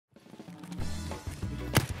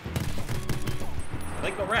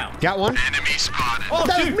Like, go round. Got one. Enemy spotted. Oh,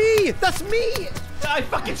 That's dude. me! That's me! I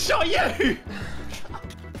fucking shot you!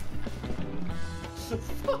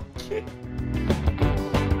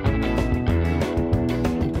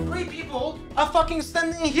 Three people are fucking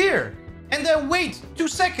standing here. And then wait 2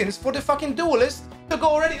 seconds for the fucking duelist to go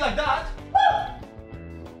already like that. Woo!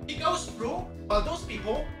 He goes through, while those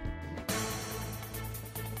people...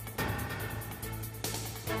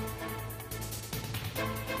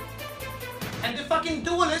 And the fucking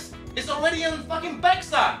duelist is already on fucking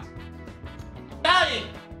backside. Dying.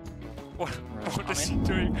 What is he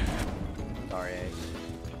doing? Sorry.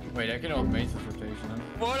 Wait, I can automate this rotation. Huh?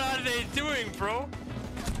 What are they doing, bro?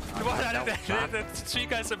 What are they? The three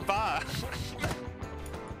guys in bar.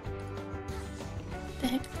 The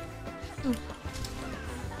heck? Oh.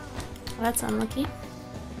 Well, that's unlucky.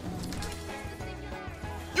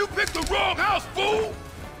 You picked the wrong house, fool!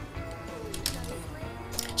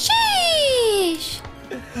 Sheesh!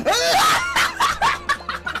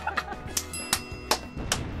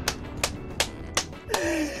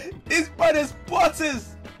 It's by the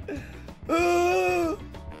spotters.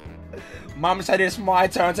 Mum said it's my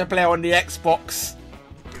turn to play on the Xbox.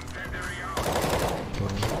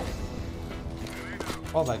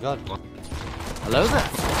 Oh my god. Hello there.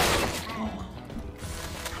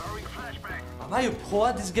 Are you poor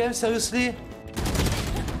at this game, seriously?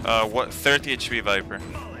 What? 30 HP Viper.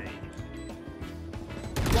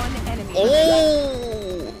 One enemy.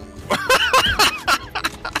 Oh!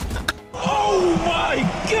 Oh my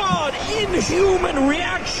god! Inhuman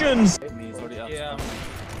reactions! Yeah.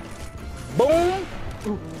 Boom.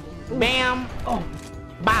 Bam. Oh.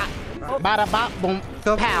 Bop. Bada bop. Boom.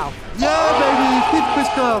 Pow. Yeah, baby. Hit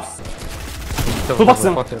quickscopes. Full box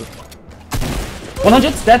him.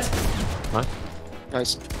 100, dead.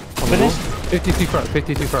 Nice. Finish. 52 front,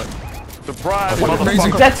 52 front. Surprise!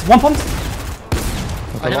 Dead, 1 point.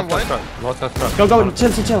 I got one. Go,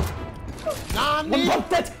 chill. 1 point,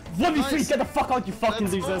 dead. 1v3, get the fuck out, you fucking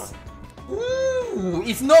losers. Ooh,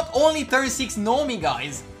 it's not only turn 6 Nomi,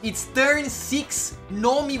 guys. It's turn 6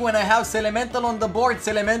 Nomi when I have Selemental on the board,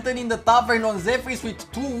 Selemental in the tavern on Zephyrs with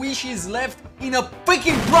 2 wishes left in a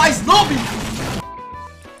freaking prize Nomi!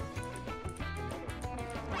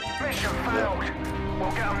 Mission failed.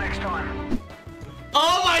 We'll get them next time.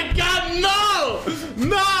 Oh my god, no!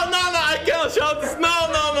 No, I can't shout this. No.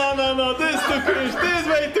 This is too cringe. This is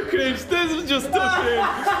way too cringe. This is just too cringe.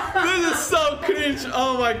 This is so cringe.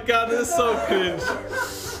 Oh my god, this is so cringe.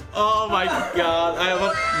 Oh my god, I have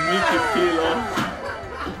a Mickey pillow.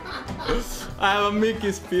 I have a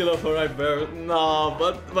Mickey's pillow for my bird. No,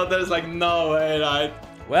 but there's like no way, right?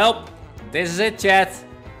 Well, this is it, chat.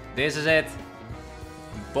 This is it.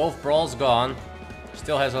 Both brawls gone.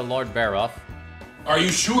 Still has a Lord Baroth. Are you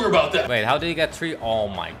sure about that? Wait, how did he get 3? Oh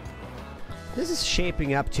my. This is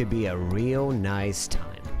shaping up to be a real nice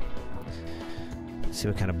time. Let's see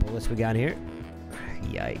what kind of bullets we got here.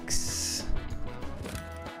 Yikes.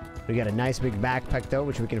 We got a nice big backpack though,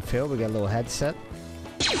 which we can fill. We got a little headset.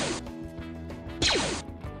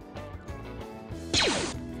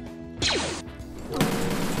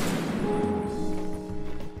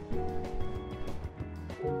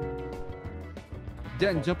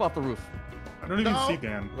 Dan, jump off the roof. I don't even see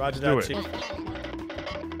Dan. Roger Do that, it.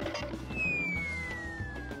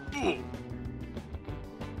 Chief.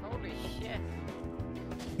 Holy shit.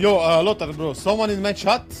 Yo, Lothar, bro. Someone in my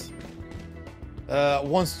chat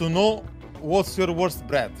wants to know what's your worst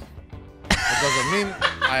bread. What does it mean?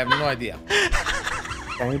 I have no idea.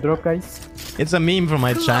 Can you drop, guys? It's a meme from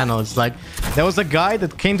my channel. It's like, there was a guy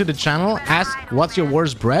that came to the channel, asked, what's your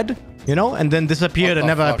worst bread? You know, and then disappeared and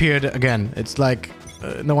never appeared again. It's like,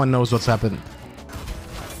 no one knows what's happened.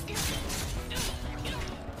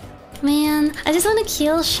 Man, I just want to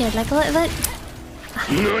kill shit. Like, what?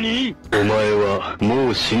 NANI?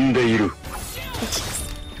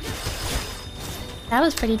 That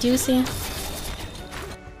was pretty juicy.